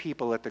there be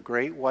people at the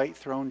great white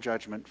throne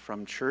judgment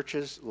from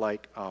churches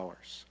like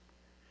ours?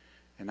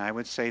 And I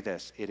would say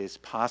this: it is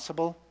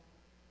possible,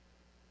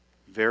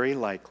 very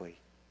likely,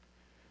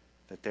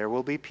 that there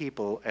will be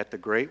people at the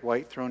great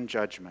white throne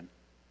judgment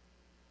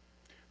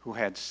who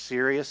had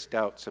serious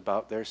doubts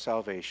about their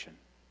salvation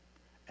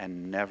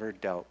and never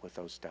dealt with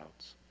those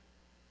doubts.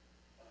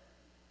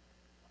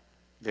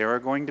 There are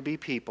going to be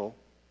people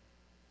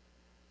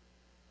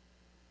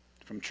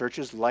from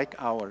churches like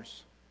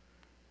ours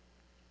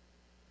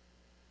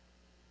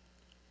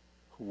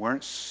who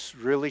weren't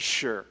really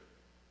sure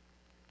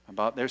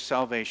about their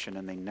salvation,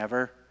 and they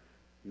never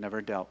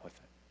dealt with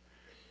it.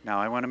 Now,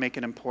 I want to make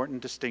an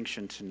important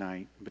distinction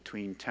tonight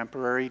between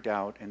temporary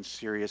doubt and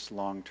serious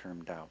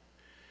long-term doubt.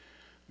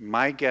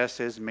 My guess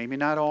is, maybe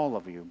not all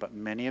of you, but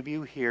many of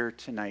you here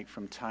tonight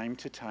from time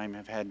to time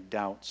have had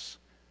doubts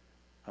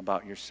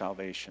about your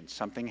salvation.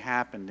 Something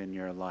happened in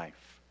your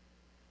life.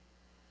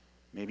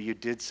 Maybe you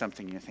did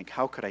something and you think,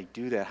 how could I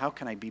do that? How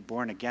can I be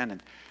born again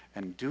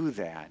and do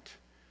that?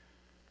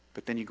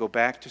 But then you go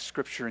back to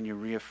Scripture and you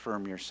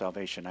reaffirm your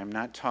salvation. I'm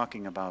not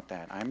talking about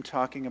that. I'm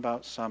talking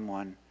about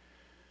someone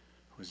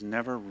who's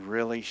never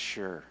really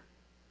sure,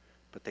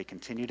 but they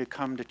continue to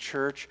come to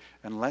church.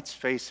 And let's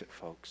face it,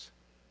 folks,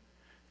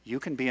 you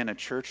can be in a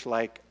church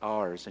like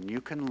ours and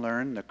you can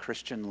learn the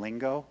Christian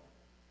lingo.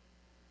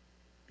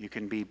 You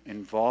can be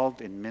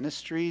involved in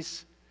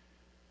ministries,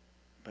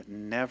 but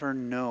never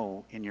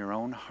know in your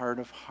own heart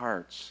of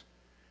hearts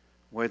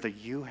whether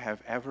you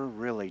have ever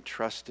really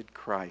trusted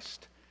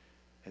Christ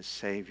as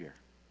Savior.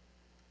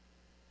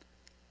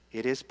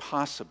 It is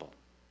possible.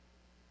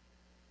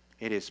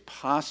 It is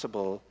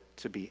possible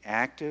to be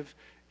active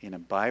in a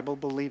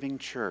Bible-believing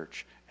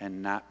church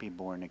and not be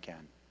born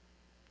again.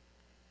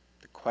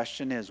 The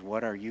question is,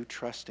 what are you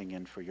trusting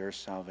in for your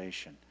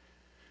salvation?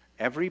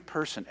 Every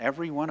person,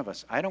 every one of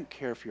us, I don't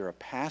care if you're a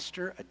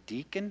pastor, a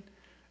deacon,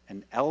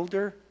 an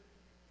elder,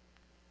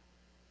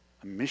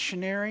 a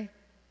missionary.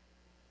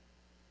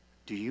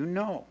 Do you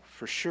know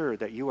for sure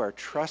that you are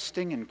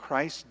trusting in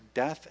Christ's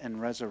death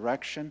and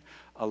resurrection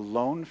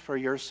alone for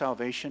your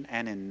salvation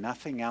and in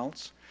nothing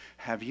else?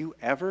 Have you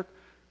ever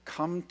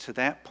come to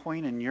that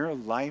point in your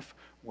life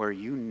where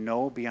you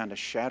know beyond a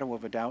shadow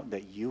of a doubt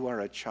that you are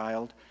a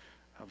child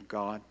of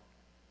God?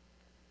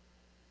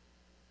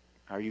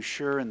 Are you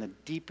sure in the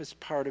deepest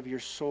part of your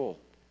soul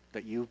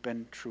that you've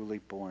been truly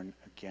born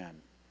again?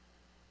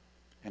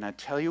 And I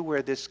tell you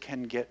where this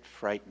can get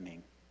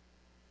frightening.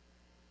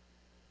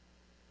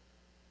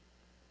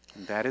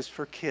 And that is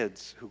for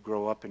kids who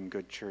grow up in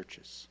good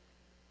churches.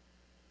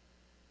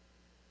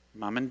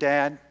 Mom and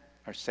dad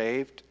are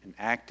saved and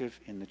active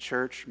in the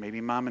church.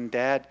 Maybe mom and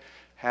dad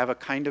have a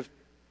kind of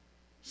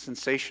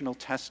sensational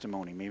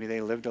testimony. Maybe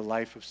they lived a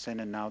life of sin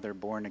and now they're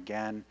born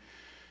again.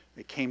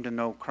 They came to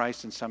know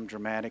Christ in some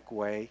dramatic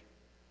way.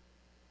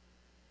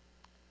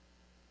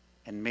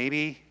 And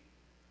maybe,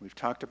 we've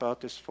talked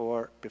about this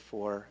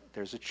before,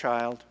 there's a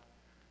child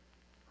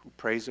who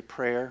prays a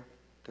prayer.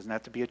 Doesn't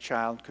have to be a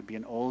child, could be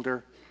an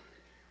older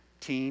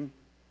teen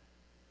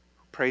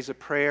who prays a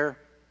prayer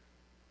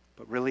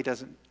but really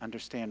doesn't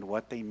understand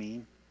what they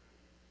mean.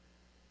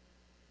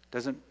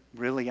 Doesn't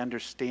really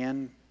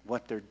understand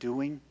what they're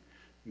doing.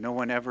 No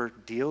one ever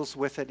deals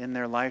with it in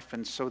their life,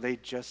 and so they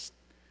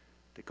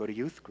go to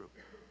youth group.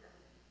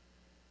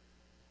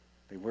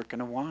 They work in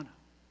Awana.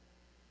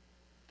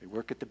 They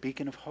work at the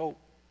Beacon of Hope.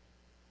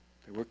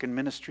 They work in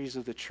ministries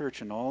of the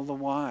church, and all the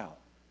while,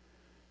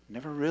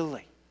 never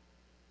really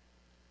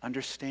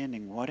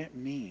understanding what it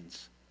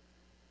means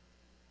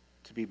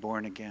to be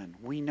born again.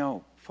 We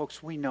know,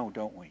 folks, we know,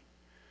 don't we?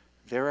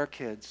 There are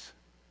kids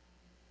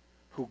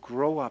who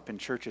grow up in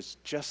churches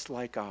just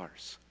like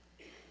ours.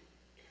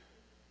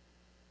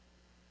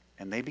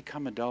 And they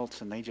become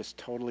adults and they just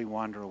totally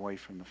wander away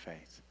from the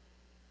faith.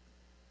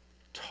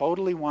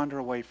 Totally wander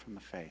away from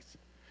the faith.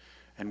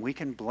 And we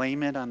can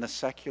blame it on the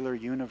secular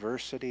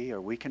university, or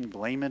we can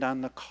blame it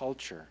on the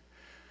culture.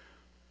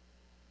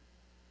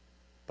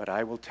 But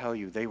I will tell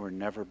you, they were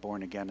never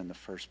born again in the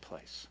first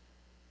place.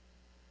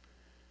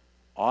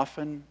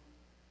 Often,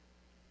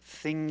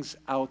 things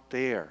out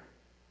there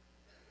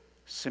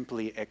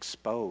simply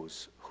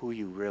expose who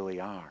you really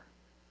are,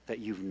 that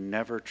you've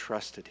never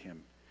trusted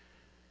him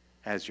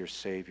as your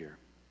Savior.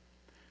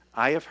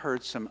 I have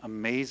heard some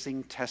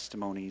amazing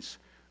testimonies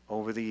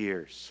over the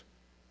years.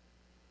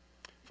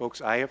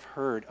 Folks, I have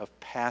heard of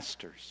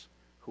pastors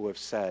who have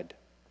said,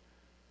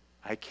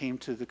 I came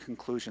to the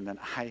conclusion that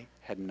I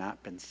had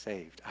not been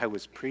saved. I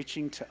was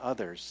preaching to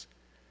others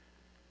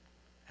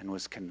and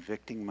was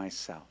convicting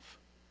myself.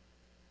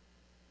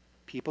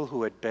 People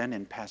who had been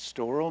in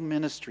pastoral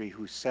ministry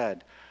who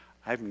said,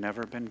 I've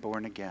never been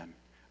born again.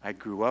 I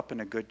grew up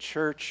in a good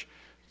church.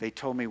 They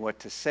told me what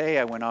to say.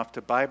 I went off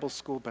to Bible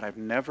school, but I've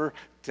never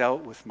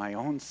dealt with my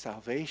own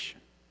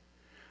salvation.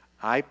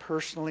 I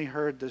personally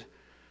heard the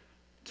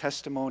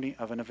testimony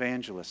of an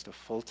evangelist, a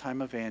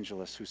full-time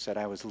evangelist, who said,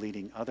 I was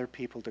leading other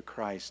people to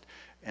Christ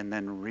and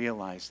then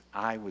realized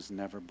I was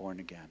never born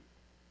again.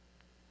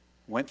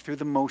 Went through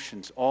the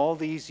motions all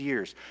these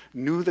years,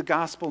 knew the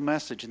gospel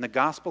message, and the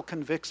gospel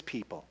convicts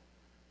people.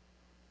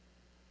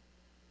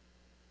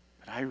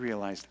 But I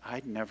realized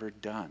I'd never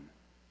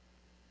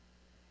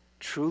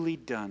truly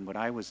done what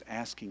I was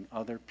asking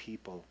other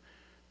people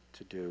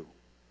to do.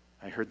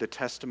 I heard the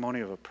testimony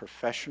of a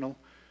professional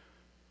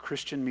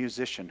Christian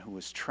musician who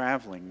was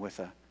traveling with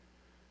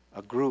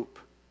a group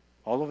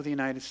all over the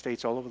United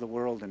States, all over the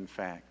world, in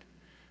fact.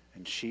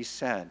 And she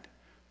said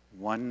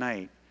one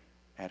night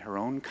at her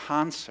own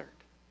concert,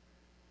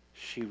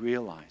 she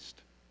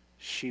realized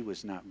she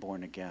was not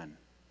born again,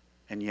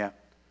 and yet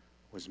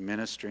was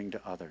ministering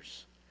to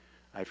others.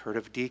 I've heard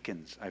of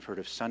deacons, I've heard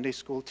of Sunday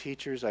school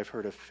teachers, I've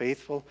heard of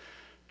faithful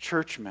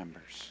church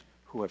members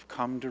who have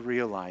come to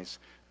realize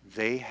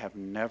they have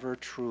never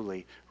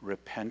truly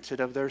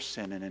repented of their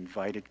sin and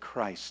invited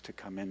Christ to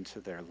come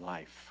into their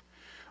life.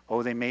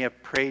 Oh, they may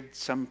have prayed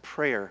some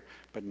prayer,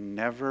 but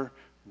never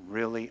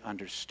really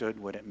understood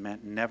what it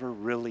meant, never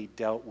really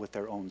dealt with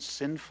their own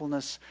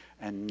sinfulness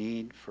and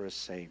need for a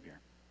Savior.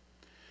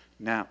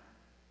 Now,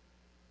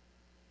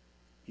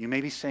 you may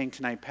be saying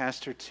tonight,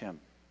 Pastor Tim,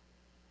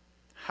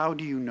 how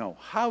do you know?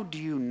 How do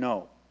you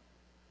know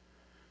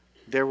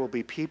there will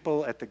be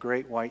people at the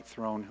great white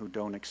throne who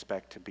don't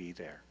expect to be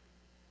there?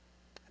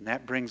 And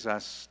that brings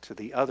us to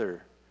the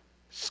other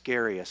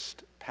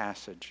scariest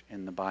passage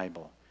in the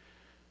Bible.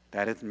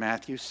 That is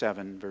Matthew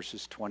 7,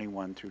 verses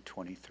 21 through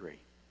 23.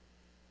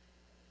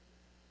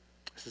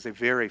 This is a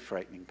very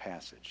frightening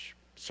passage.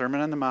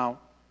 Sermon on the Mount,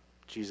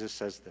 Jesus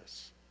says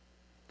this: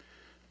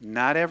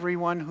 Not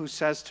everyone who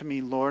says to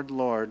me, Lord,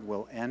 Lord,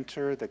 will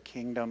enter the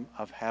kingdom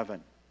of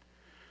heaven,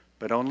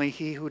 but only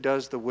he who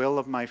does the will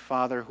of my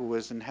Father who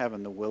is in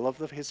heaven. The will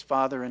of his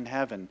Father in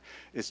heaven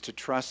is to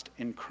trust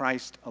in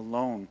Christ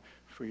alone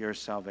for your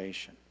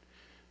salvation.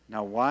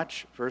 Now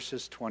watch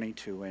verses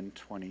 22 and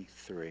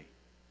 23.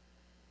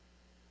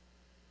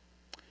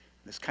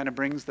 This kind of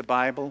brings the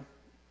Bible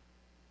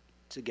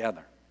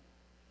together.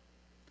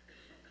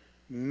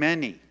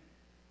 Many,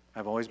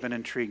 I've always been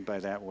intrigued by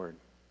that word.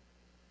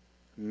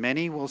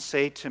 Many will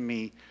say to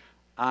me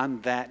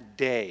on that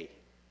day.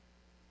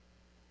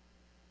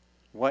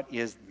 What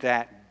is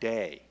that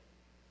day?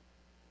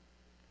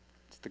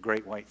 It's the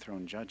great white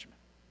throne judgment.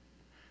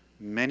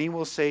 Many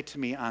will say to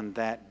me on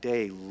that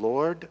day,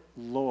 Lord,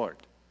 Lord,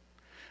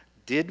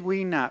 did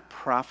we not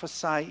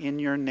prophesy in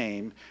your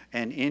name,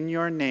 and in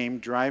your name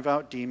drive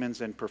out demons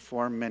and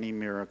perform many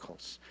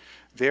miracles?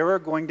 There are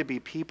going to be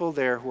people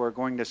there who are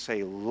going to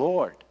say,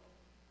 Lord,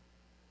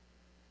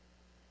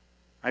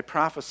 I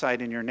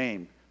prophesied in your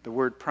name. The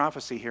word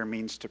prophecy here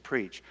means to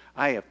preach.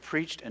 I have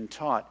preached and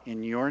taught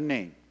in your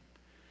name.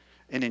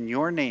 And in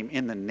your name,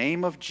 in the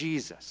name of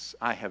Jesus,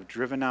 I have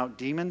driven out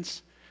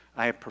demons.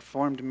 I have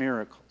performed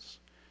miracles.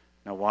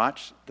 Now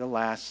watch the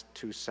last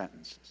two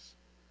sentences.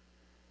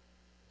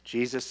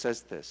 Jesus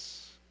says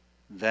this: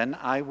 Then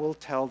I will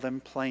tell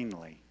them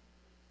plainly,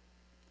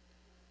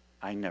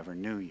 I never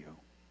knew you.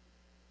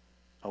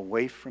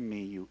 Away from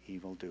me, you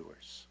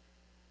evildoers.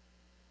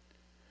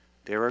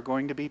 There are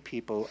going to be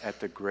people at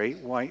the great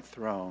white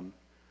throne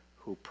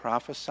who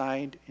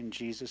prophesied in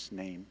Jesus'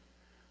 name,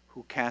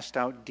 who cast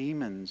out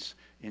demons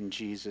in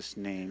Jesus'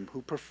 name,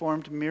 who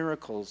performed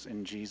miracles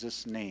in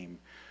Jesus' name,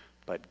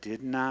 but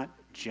did not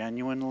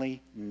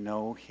genuinely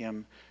know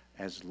him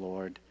as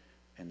Lord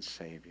and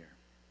Savior.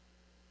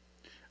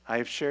 I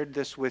have shared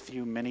this with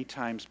you many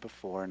times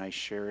before, and I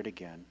share it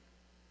again.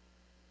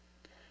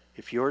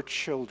 If your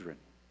children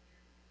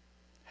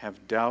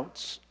have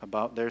doubts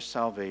about their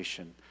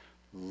salvation,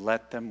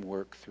 let them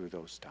work through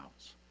those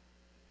doubts.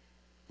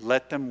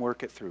 Let them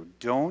work it through.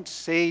 Don't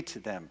say to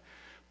them,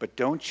 but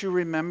don't you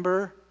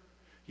remember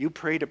you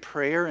prayed a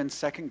prayer in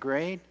second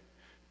grade?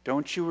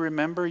 Don't you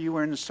remember you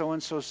were in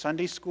so-and-so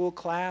Sunday school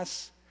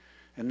class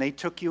and they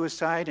took you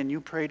aside and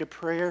you prayed a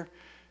prayer?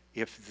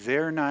 If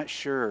they're not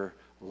sure,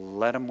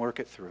 let them work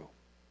it through.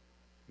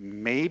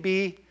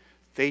 Maybe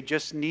they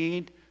just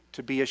need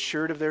to be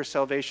assured of their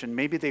salvation.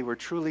 Maybe they were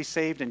truly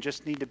saved and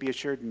just need to be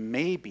assured.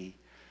 Maybe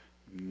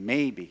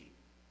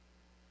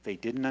they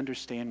didn't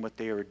understand what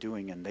they were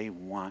doing and they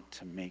want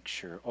to make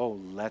sure. Oh,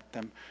 let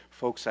them,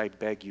 folks, I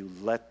beg you,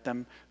 let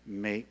them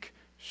make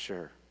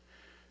sure.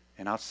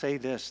 And I'll say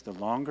this, the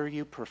longer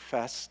you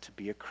profess to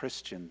be a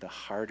Christian, the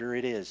harder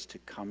it is to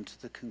come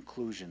to the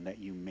conclusion that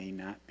you may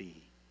not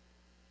be.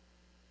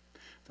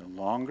 The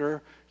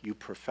longer you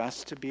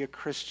profess to be a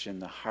Christian,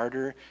 the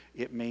harder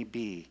it may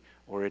be,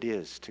 or it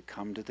is, to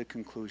come to the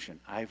conclusion,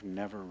 I've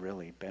never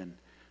really been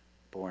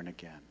born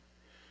again.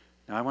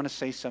 Now, I want to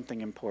say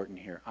something important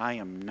here. I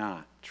am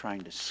not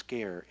trying to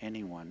scare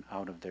anyone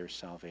out of their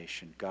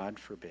salvation. God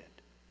forbid.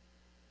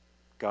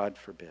 God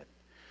forbid.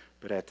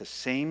 But at the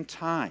same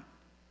time,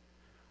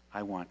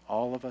 I want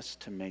all of us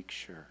to make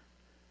sure.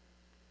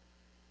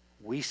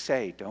 We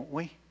say, don't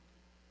we?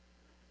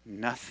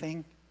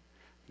 Nothing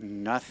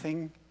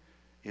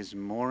is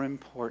more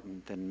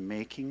important than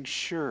making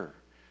sure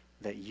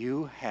that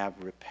you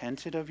have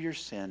repented of your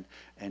sin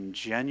and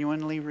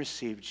genuinely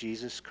received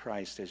Jesus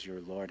Christ as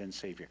your Lord and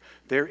Savior.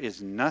 There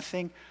is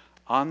nothing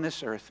on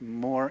this earth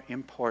more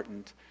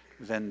important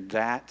than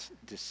that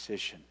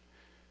decision.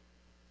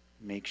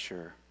 Make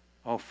sure.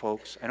 Oh,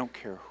 folks, I don't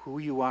care who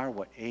you are,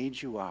 what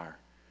age you are.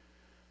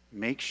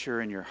 Make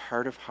sure in your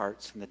heart of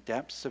hearts, in the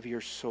depths of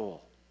your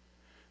soul,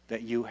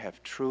 that you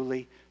have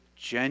truly,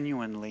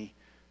 genuinely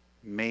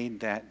made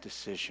that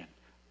decision.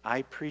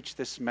 I preach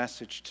this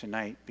message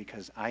tonight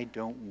because I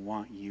don't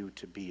want you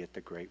to be at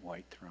the great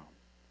white throne.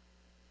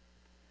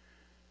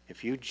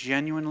 If you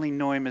genuinely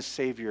know him as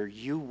Savior,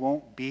 you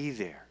won't be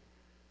there.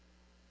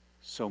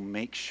 So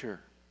make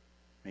sure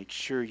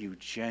you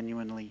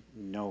genuinely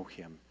know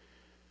him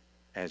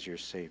as your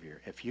Savior.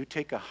 If you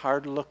take a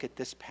hard look at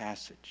this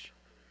passage,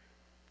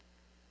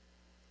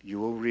 you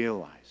will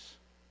realize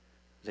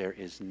there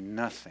is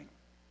nothing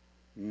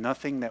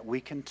that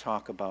we can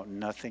talk about,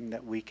 nothing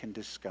that we can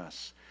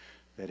discuss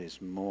that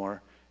is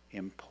more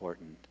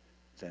important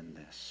than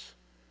this.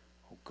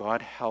 Oh,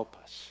 God, help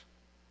us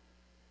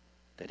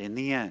that in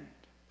the end,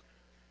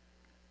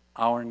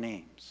 our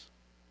names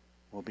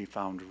will be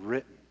found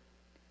written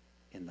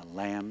in the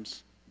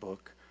Lamb's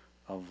book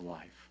of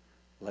life.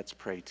 Let's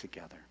pray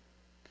together.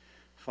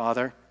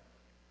 Father,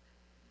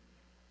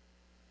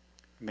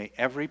 may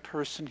every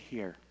person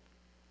here,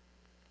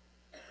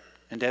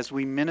 and as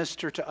we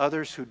minister to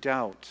others who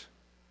doubt,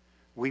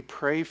 we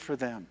pray for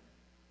them.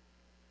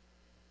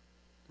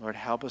 Lord,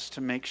 help us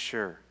to make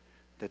sure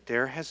that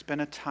there has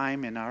been a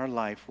time in our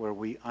life where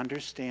we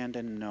understand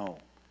and know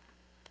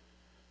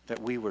that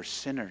we were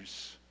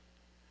sinners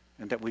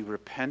and that we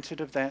repented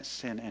of that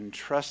sin and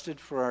trusted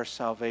for our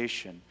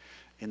salvation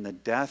in the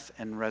death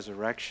and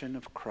resurrection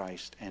of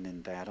Christ and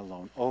in that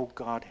alone. Oh,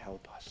 God,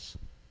 help us.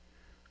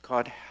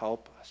 God,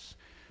 help us.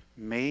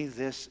 May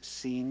this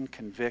scene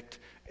convict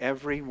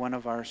every one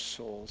of our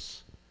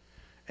souls,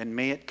 and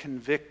may it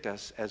convict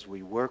us as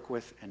we work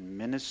with and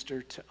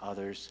minister to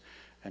others.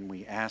 And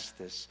we ask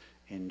this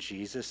in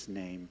Jesus'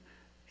 name,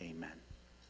 amen.